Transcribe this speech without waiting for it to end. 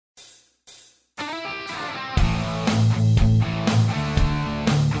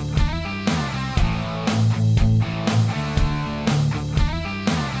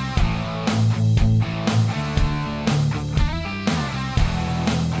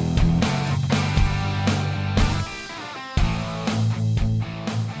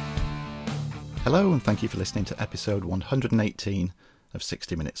Hello and thank you for listening to episode 118 of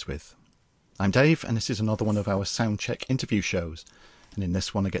 60 Minutes With. I'm Dave and this is another one of our Soundcheck interview shows, and in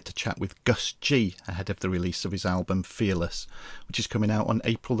this one I get to chat with Gus G ahead of the release of his album Fearless, which is coming out on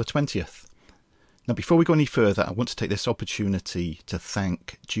April the 20th. Now before we go any further, I want to take this opportunity to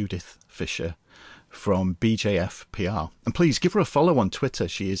thank Judith Fisher from BJF PR, and please give her a follow on Twitter.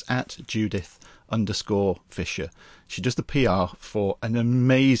 She is at Judith_Fisher. She does the PR for an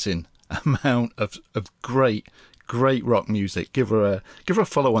amazing amount of great rock music. Give her a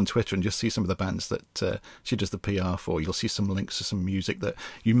follow on Twitter and just see some of the bands that she does the PR for. You'll see some links to some music that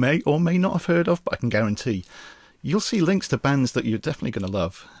you may or may not have heard of, but I can guarantee you'll see links to bands that you're definitely going to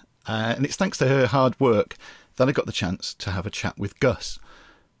love. And it's thanks to her hard work that I got the chance to have a chat with Gus.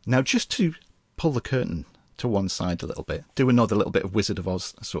 Now, just to pull the curtain to one side a little bit, do another little bit of Wizard of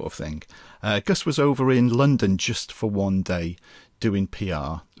Oz sort of thing. Gus was over in London just for one day doing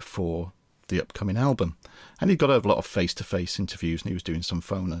PR for the upcoming album, and he got over a lot of face-to-face interviews and he was doing some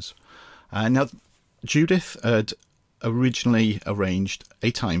phoners. Now Judith had originally arranged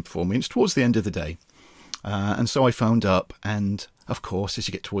a time for me. It's towards the end of the day, and so I phoned up, and of course as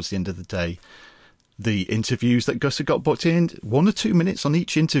you get towards the end of the day, the interviews that Gus had got booked in, 1 or 2 minutes on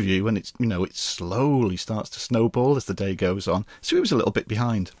each interview, and it slowly starts to snowball as the day goes on, so he was a little bit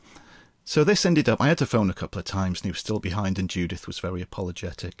behind. So this ended up, I had to phone a couple of times and he was still behind, and Judith was very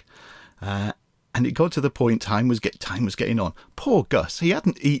apologetic. And it got to the point time was getting on. Poor Gus, he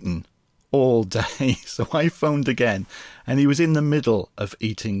hadn't eaten all day, so I phoned again and he was in the middle of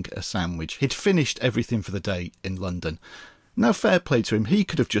eating a sandwich. He'd finished everything for the day in London. Now fair play to him, he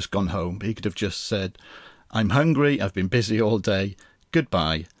could have just gone home. He could have just said, I'm hungry, I've been busy all day,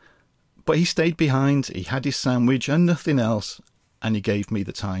 goodbye. But he stayed behind, he had his sandwich and nothing else, and he gave me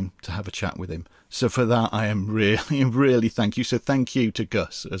the time to have a chat with him. So for that, I am really thank you. So thank you to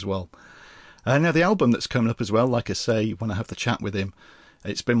Gus as well. Now the album that's coming up as well, like I say, when I have the chat with him,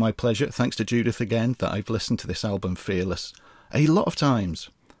 it's been my pleasure, thanks to Judith again, that I've listened to this album Fearless a lot of times,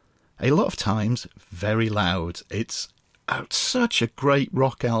 very loud. It's such a great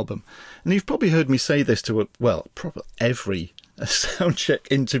rock album. And you've probably heard me say this to, probably every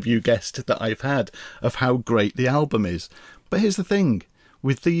Soundcheck interview guest that I've had, of how great the album is. But here's the thing,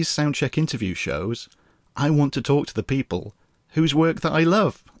 with these Soundcheck interview shows, I want to talk to the people whose work that I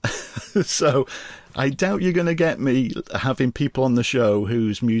love. So I doubt you're going to get me having people on the show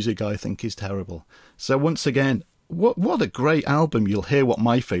whose music I think is terrible. So once again, what a great album. You'll hear what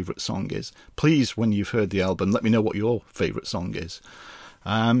my favourite song is. Please, when you've heard the album, let me know what your favourite song is.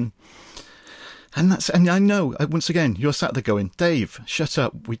 And I know, once again, you're sat there going, Dave, shut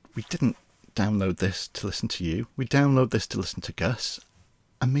up. We didn't download this to listen to you. We download this to listen to Gus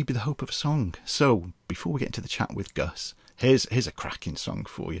and maybe the hope of a song. So before we get into the chat with Gus, here's a cracking song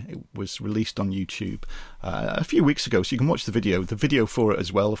for you. It was released on YouTube a few weeks ago, so you can watch the video. The video for it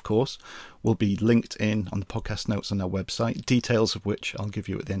as well, of course, will be linked in on the podcast notes on our website, details of which I'll give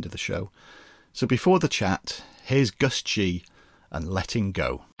you at the end of the show. So before the chat, here's Gus G and Letting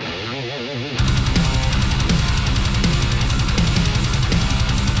Go.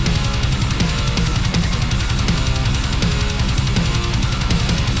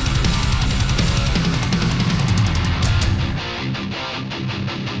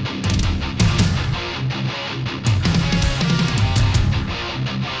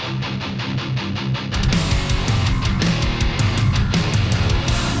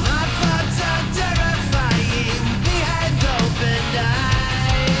 My thoughts are terrifying behind open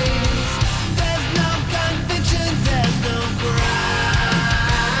eyes.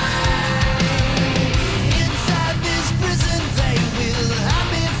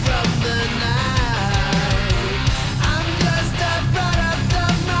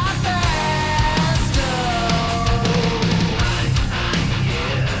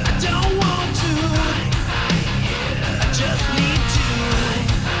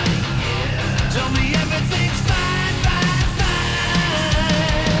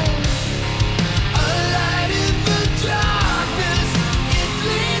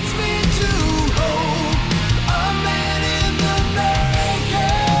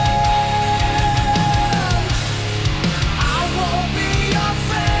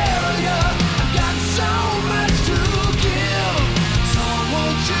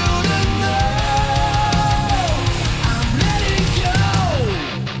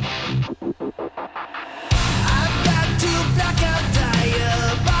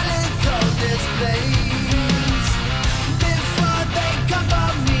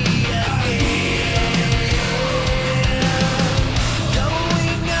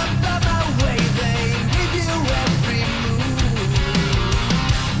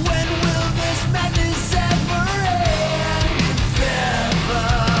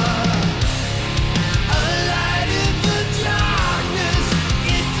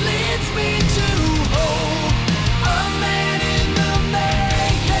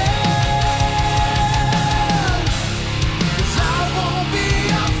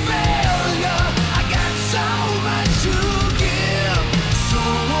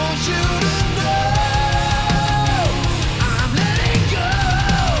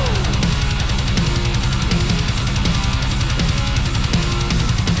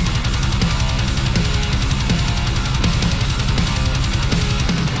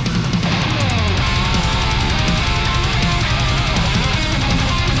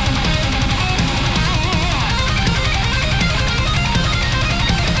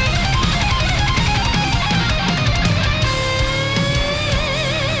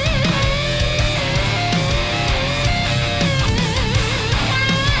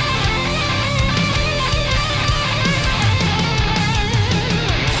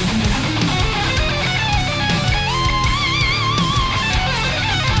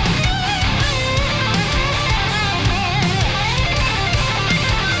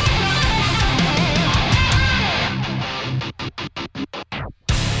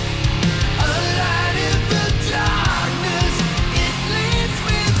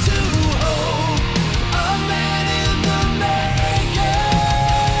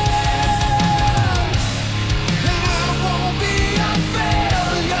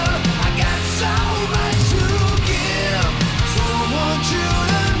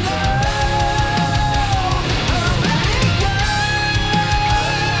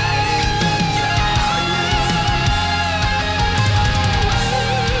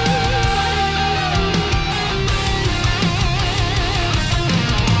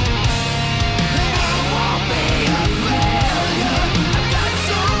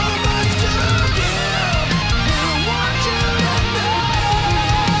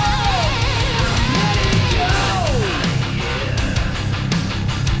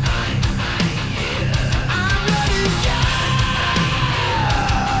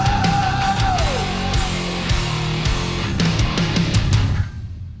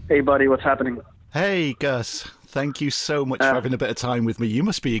 Hey, buddy, what's happening? Hey, Gus. Thank you so much for Uh, having a bit of time with me. You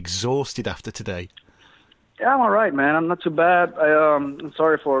must be exhausted after today. yeah, I'm all right, man. I'm not too bad. I'm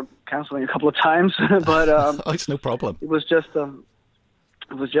sorry for canceling a couple of times, but Oh, it's no problem. it was just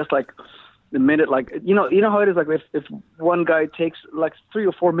it was just like the minute, like you know how it is. Like if one guy takes like 3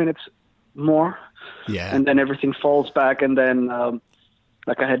 or 4 minutes more, Yeah. and then everything falls back, and then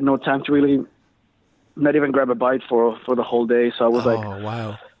like I had no time to really not even grab a bite for the whole day. So I was like, Oh,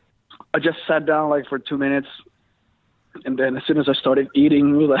 wow. I just sat down like for 2 minutes. And then as soon as I started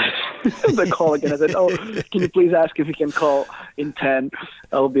eating, like, the call again, I said, "Oh, can you please ask if you can call in 10?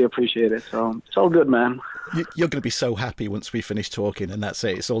 That would be appreciated." So it's all good, man. You're going to be so happy once we finish talking, and that's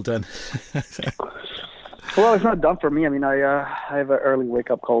it. It's all done. Well, it's not done for me. I mean, I have an early wake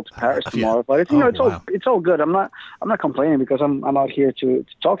up call to Paris Have you? tomorrow, but it's Oh, wow. it's all good. I'm not complaining because I'm out here to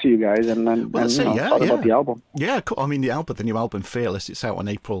talk to you guys Well, and that's it. Yeah, talk about yeah. the album. Yeah, cool. I mean, the new album, Fearless, it's out on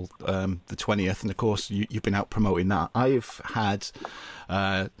April the 20th, and of course, you've been out promoting that. I've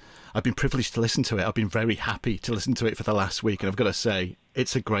been privileged to listen to it. I've been very happy to listen to it for the last week, and I've got to say,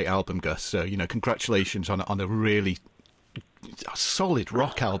 it's a great album, Gus. So, congratulations on a really solid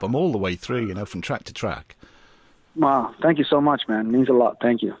rock album all the way through, from track to track. Wow, thank you so much, man. It means a lot.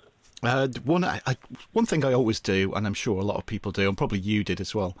 Thank you. One thing I always do, and I'm sure a lot of people do, and probably you did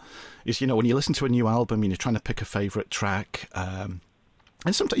as well, is when you listen to a new album and you're trying to pick a favourite track, and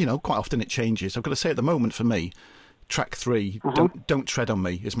sometimes quite often it changes. I've got to say, at the moment for me, track 3, Uh-huh. don't tread on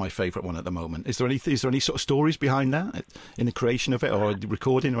me, is my favourite one at the moment. Is there any sort of stories behind that in the creation of it or the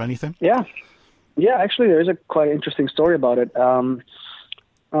recording or anything? Yeah, yeah. Actually, there's a quite interesting story about it.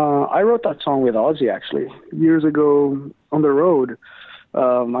 I wrote that song with Ozzy actually years ago on the road.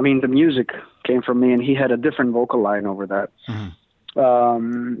 I mean, the music came from me, and he had a different vocal line over that.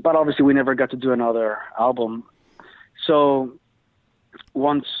 But obviously, we never got to do another album. So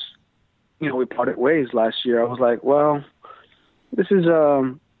once we parted ways last year, I was like, well, this is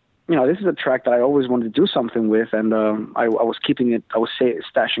this is a track that I always wanted to do something with, and I was keeping it. I was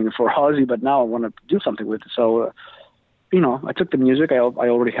stashing it for Ozzy, but now I want to do something with it. So. I took the music. I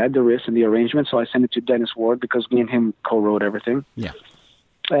already had the riffs and the arrangement, so I sent it to Dennis Ward because me and him co-wrote everything. Yeah.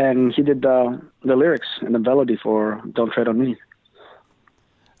 And he did the lyrics and the melody for "Don't Tread on Me."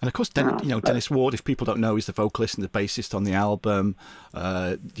 And of course, Dennis Ward, if people don't know, is the vocalist and the bassist on the album.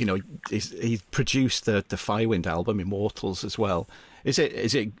 He's produced the Firewind album, Immortals, as well. Is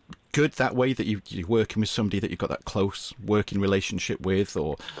it good that way that you're working with somebody that you've got that close working relationship with,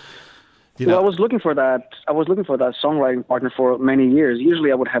 or? Well, I was looking for that. I was looking for that songwriting partner for many years.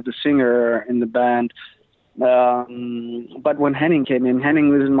 Usually, I would have the singer in the band, but when Henning came in,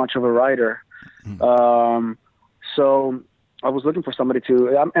 Henning isn't much of a writer, so I was looking for somebody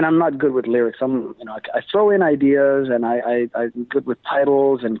to. And I'm not good with lyrics. I throw in ideas, and I'm good with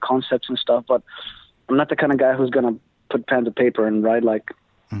titles and concepts and stuff, but I'm not the kind of guy who's gonna put pen to paper and write like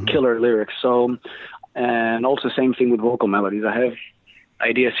killer lyrics. So, and also same thing with vocal melodies. I have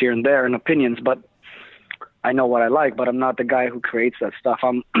ideas here and there and opinions, but I know what I like, but I'm not the guy who creates that stuff.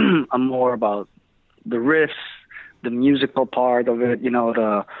 I'm more about the riffs, the musical part of it,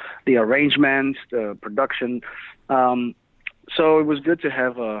 the arrangements, the production. So it was good to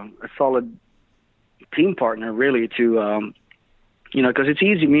have a solid team partner, really, to because it's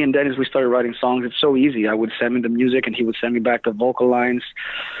easy. Me and Dennis, we started writing songs. It's so easy. I would send him the music, and he would send me back the vocal lines.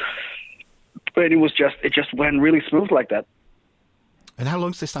 But it just went really smooth like that. And how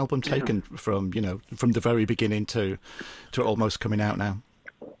long's this album taken from the very beginning to almost coming out now?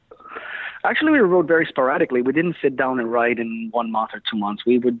 Actually, we wrote very sporadically. We didn't sit down and write in 1 month or 2 months.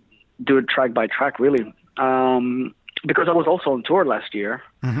 We would do it track by track, really. Because I was also on tour last year.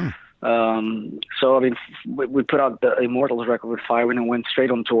 So, I mean, we put out the Immortals record with Firewind and went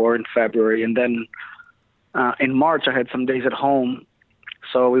straight on tour in February. And then in March, I had some days at home.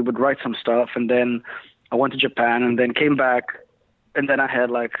 So we would write some stuff. And then I went to Japan and then came back. And then I had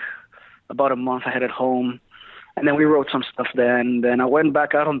like about a month I had at home. And then we wrote some stuff then. Then I went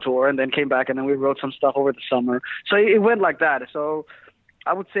back out on tour and then came back and then we wrote some stuff over the summer. So it went like that. So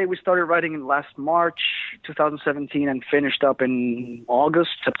I would say we started writing in last March 2017 and finished up in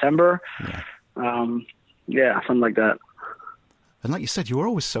August, September. Yeah, something like that. And like you said, you were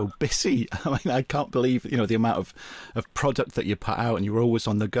always so busy. I mean, I can't believe, the amount of product that you put out and you were always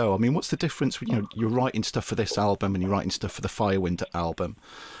on the go. I mean, what's the difference? You're writing stuff for this album and you're writing stuff for the Firewind album.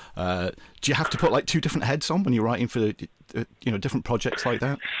 Do you have to put like 2 different heads on when you're writing for, different projects like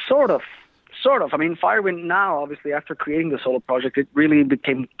that? Sort of. I mean, Firewind now, obviously, after creating the solo project, it really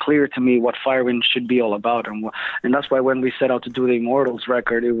became clear to me what Firewind should be all about. And that's why when we set out to do the Immortals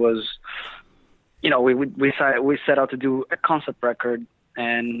record, it was... we set out to do a concept record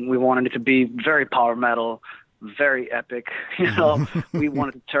and we wanted it to be very power metal, very epic. We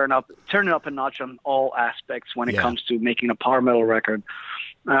wanted to turn it up a notch on all aspects when it comes to making a power metal record.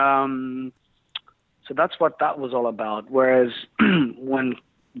 So that's what that was all about. Whereas when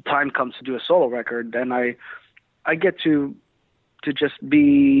time comes to do a solo record, then I get to just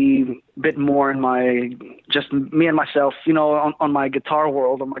be a bit more in my, just me and myself, on my guitar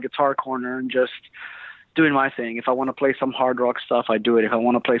world, on my guitar corner, and just doing my thing. If I want to play some hard rock stuff, I do it. If I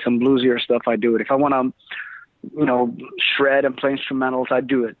want to play some bluesier stuff, I do it. If I want to, shred and play instrumentals, I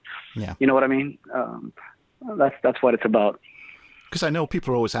do it. Yeah. You know what I mean? That's what it's about. Because I know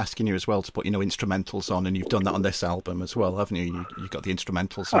people are always asking you as well to put, instrumentals on, and you've done that on this album as well, haven't you? You got the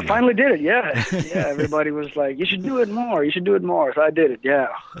instrumentals on. I finally did it, yeah. Yeah, everybody was like, you should do it more, So I did it, yeah.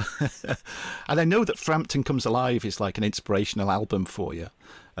 And I know that Frampton Comes Alive is like an inspirational album for you.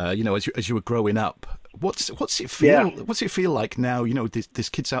 As you were growing up, what's it feel? Yeah. What's it feel like now? There's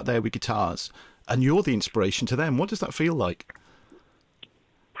kids out there with guitars, and you're the inspiration to them. What does that feel like?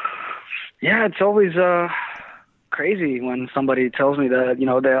 Yeah, it's always crazy when somebody tells me that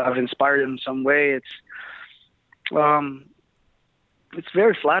that I've inspired them in some way. It's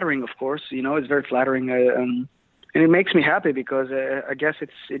very flattering, of course. It's very flattering, and it makes me happy because I guess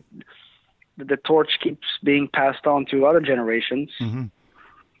the torch keeps being passed on to other generations. Mm-hmm.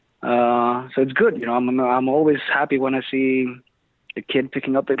 So it's good. I'm always happy when I see a kid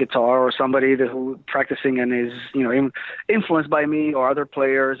picking up the guitar, or somebody who practicing and is influenced by me or other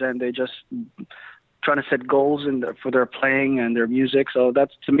players, and they just trying to set goals for their playing and their music. So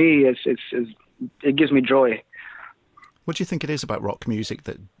that's, to me, it gives me joy. What do you think it is about rock music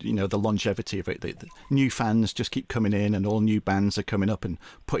that, the longevity of it, the new fans just keep coming in, and all new bands are coming up and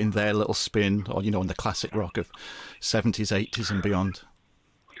putting their little spin on the classic rock of 70s, 80s and beyond?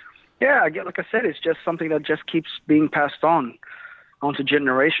 Yeah, like I said, it's just something that just keeps being passed onto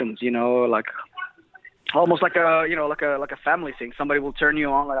generations, like almost like a family thing. Somebody will turn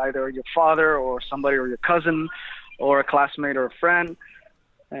you on, like either your father or somebody, or your cousin or a classmate or a friend.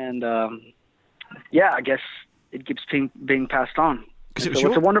 And I guess it keeps being passed on. It's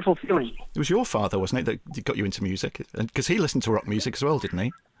a wonderful feeling. It was your father, wasn't it, that got you into music? Because he listened to rock music as well, didn't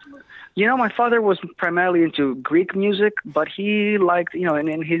he? My father was primarily into Greek music, but he liked,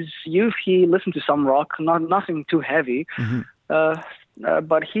 in his youth, he listened to some rock, nothing too heavy. Mm-hmm.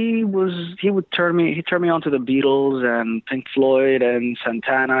 But he turned me on to the Beatles and Pink Floyd and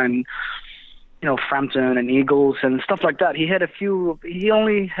Santana and, Frampton and Eagles and stuff like that. He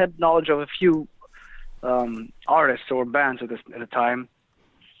only had knowledge of a few artists or bands at the time.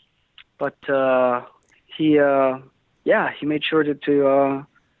 But he made sure to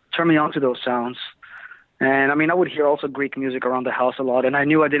turn me on to those sounds. And I would hear also Greek music around the house a lot, and I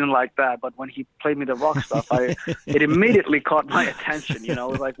knew I didn't like that. But when he played me the rock stuff, it immediately caught my attention. It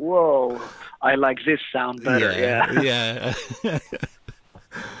was like, whoa, I like this sound better. Yeah.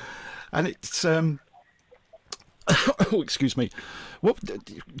 And it's excuse me. What,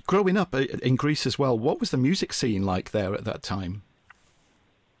 growing up in Greece as well, what was the music scene like there at that time?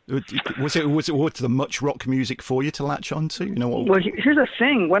 Was there much rock music for you to latch onto? Well, here's the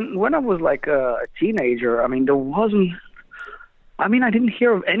thing. When I was like a teenager, there wasn't. I didn't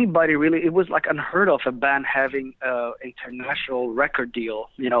hear of anybody really. It was like unheard of, a band having an international record deal.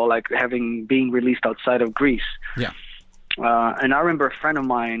 Like being released outside of Greece. Yeah. And I remember a friend of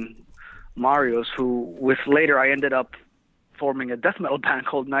mine, Marius, who later I ended up forming a death metal band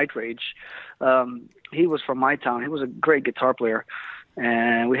called Night Rage. He was from my town. He was a great guitar player.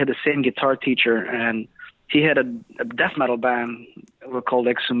 And we had the same guitar teacher, and he had a death metal band called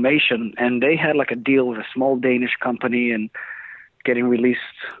Exhumation, and they had like a deal with a small Danish company and getting released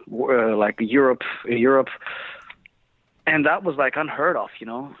like Europe, and that was like unheard of,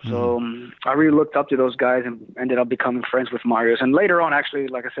 So I really looked up to those guys and ended up becoming friends with Marius. And later on, actually,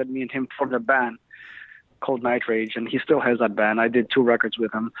 like I said, me and him formed a band called Night Rage, and he still has that band. I did 2 records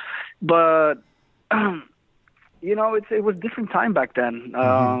with him, but. It was different time back then.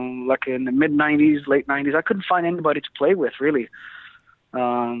 Like in the mid '90s, late '90s, I couldn't find anybody to play with really.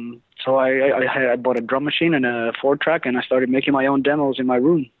 So I bought a drum machine and a 4-track, and I started making my own demos in my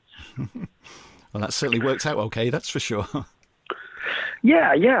room. Well, that certainly worked out okay. That's for sure.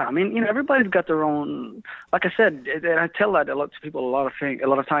 Yeah. Everybody's got their own. Like I said, and I tell that a lot to people a lot of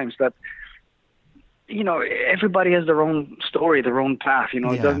times that. Everybody has their own story, their own path. It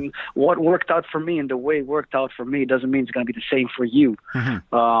doesn't. What worked out for me and the way it worked out for me doesn't mean it's going to be the same for you.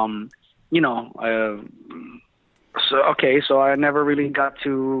 Mm-hmm. So I never really got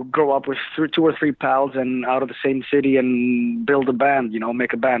to grow up with 2 or 3 pals and out of the same city and build a band.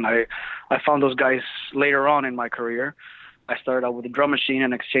 Make a band. I found those guys later on in my career. I started out with a drum machine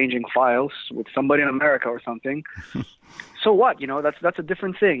and exchanging files with somebody in America or something. So what? That's a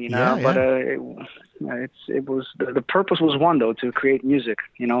different thing, Yeah, But yeah. it was the purpose was one though, to create music,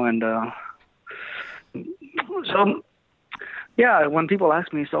 and so yeah. When people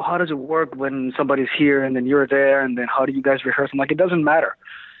ask me, so how does it work when somebody's here and then you're there, and then how do you guys rehearse? I'm like, it doesn't matter.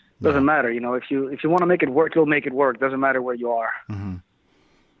 It doesn't matter. If you want to make it work, you'll make it work. Doesn't matter where you are. Mm-hmm.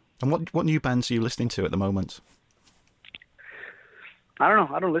 And what new bands are you listening to at the moment? I don't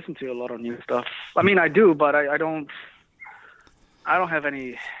know. I don't listen to a lot of new stuff. I mean, I do, but I don't have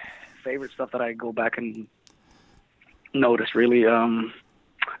any favorite stuff that I go back and notice, really.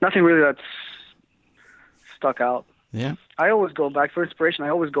 Nothing really that's stuck out. Yeah. I always go back for inspiration. I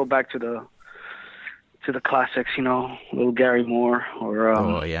always go back to the classics, little Gary Moore or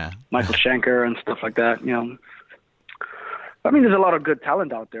Michael Schenker and stuff like that. I mean, there's a lot of good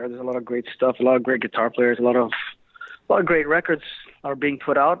talent out there. There's a lot of great stuff, a lot of great guitar players, a lot of great records are being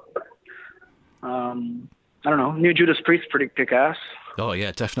put out. I don't know. New Judas Priest, pretty kick-ass. Oh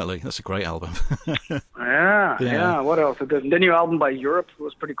yeah, definitely. That's a great album. Yeah. What else? The new album by Europe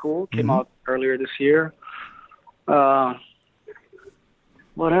was pretty cool. Came out earlier this year. What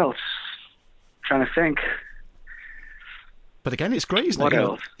else? Trying to think. But again, it's great, isn't what it?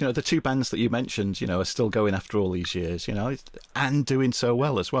 Else? The two bands that you mentioned, are still going after all these years, and doing so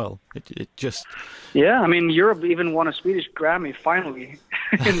well as well. It just... Yeah, I mean, Europe even won a Swedish Grammy, finally,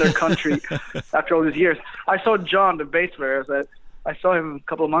 in their country, after all these years. I saw John, the bass player, I saw him a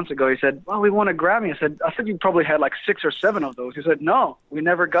couple of months ago. He said, well, we won a Grammy. I said, you probably had like 6 or 7 of those. He said, no, we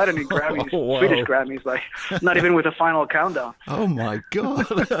never got any Grammys, Swedish Grammys, like not even with a final countdown. Oh my God,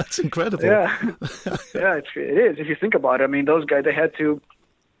 that's incredible. Yeah, it is. If you think about it, I mean, those guys, they had to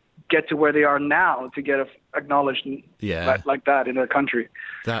get to where they are now to get acknowledged like that in their country.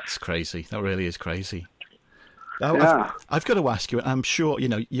 That's crazy. That really is crazy. Yeah. I've got to ask you, and I'm sure,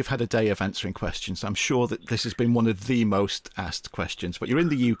 you've had a day of answering questions. I'm sure that this has been one of the most asked questions, but you're in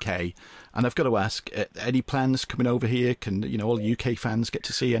the UK, and I've got to ask, any plans coming over here? Can, all UK fans get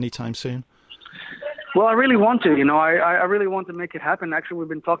to see anytime soon? Well, I really want to, I really want to make it happen. Actually, we've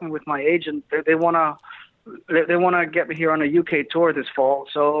been talking with my agent. They want to get me here on a UK tour this fall.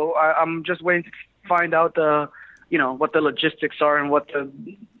 So I'm just waiting to find out what the logistics are and what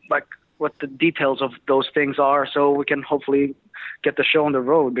the details of those things are, so we can hopefully get the show on the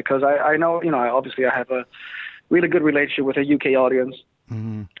road, because I know, obviously I have a really good relationship with a UK audience.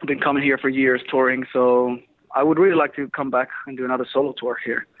 Mm-hmm. I've been coming here for years touring, so I would really like to come back and do another solo tour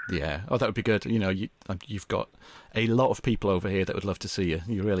here. Yeah. Oh, that would be good. You've got a lot of people over here that would love to see you.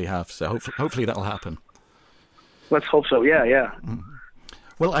 You really have. So hopefully that'll happen. Let's hope so. Yeah. Mm-hmm.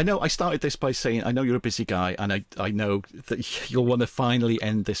 Well, I know I started this by saying I know you're a busy guy, and I know that you'll want to finally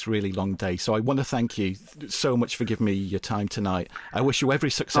end this really long day. So I want to thank you so much for giving me your time tonight. I wish you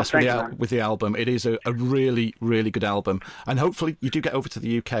every success with the album. It is a really, really good album. And hopefully you do get over to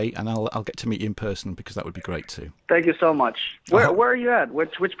the UK, and I'll get to meet you in person, because that would be great too. Thank you so much. Where are you at?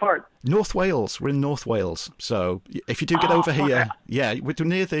 Which part? North Wales. We're in North Wales. So if you do get over here, we're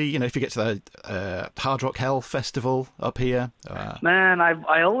near the, if you get to the Hard Rock Hell Festival up here. Man,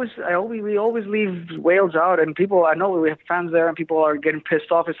 we always leave Wales out, and people, I know we have fans there, and people are getting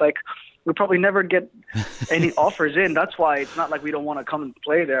pissed off. It's like, we probably never get any offers in. That's why it's not like we don't want to come and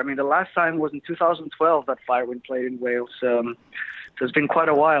play there. I mean, the last time was in 2012 that Firewind played in Wales. So it's been quite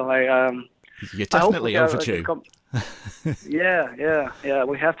a while. You're definitely overdue. Yeah.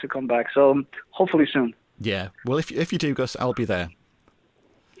 We have to come back. So hopefully soon. Yeah. Well, if you do, Gus, I'll be there.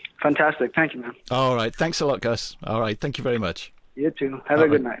 Fantastic. Thank you, man. All right. Thanks a lot, Gus. All right. Thank you very much. You too. Have a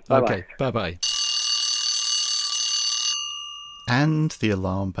good night. Bye-bye. Okay. Bye-bye. And the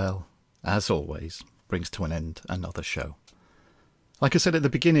alarm bell, as always, brings to an end another show. Like I said at the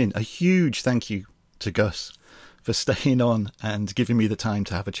beginning, a huge thank you to Gus for staying on and giving me the time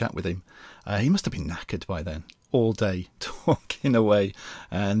to have a chat with him. He must have been knackered by then, all day, talking away.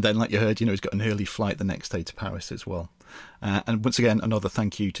 And then, like you heard, he's got an early flight the next day to Paris as well. And once again, another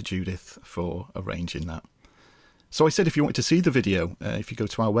thank you to Judith for arranging that. So I said, if you want to see the video, if you go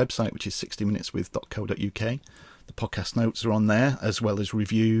to our website, which is 60minuteswith.co.uk, the podcast notes are on there, as well as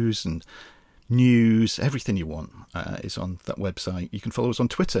reviews and news. Everything you want is on that website. You can follow us on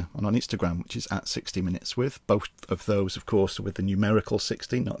Twitter and on Instagram, which is at 60minuteswith. Both of those, of course, are with the numerical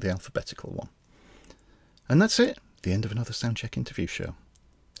 60, not the alphabetical one. And that's it. The end of another Soundcheck interview show.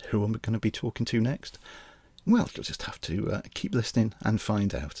 Who am I going to be talking to next? Well, you'll just have to keep listening and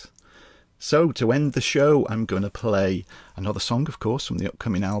find out. So, to end the show, I'm going to play another song, of course, from the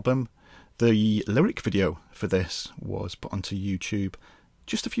upcoming album. The lyric video for this was put onto YouTube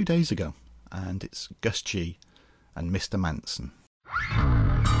just a few days ago, and it's Gus G and Mr. Manson.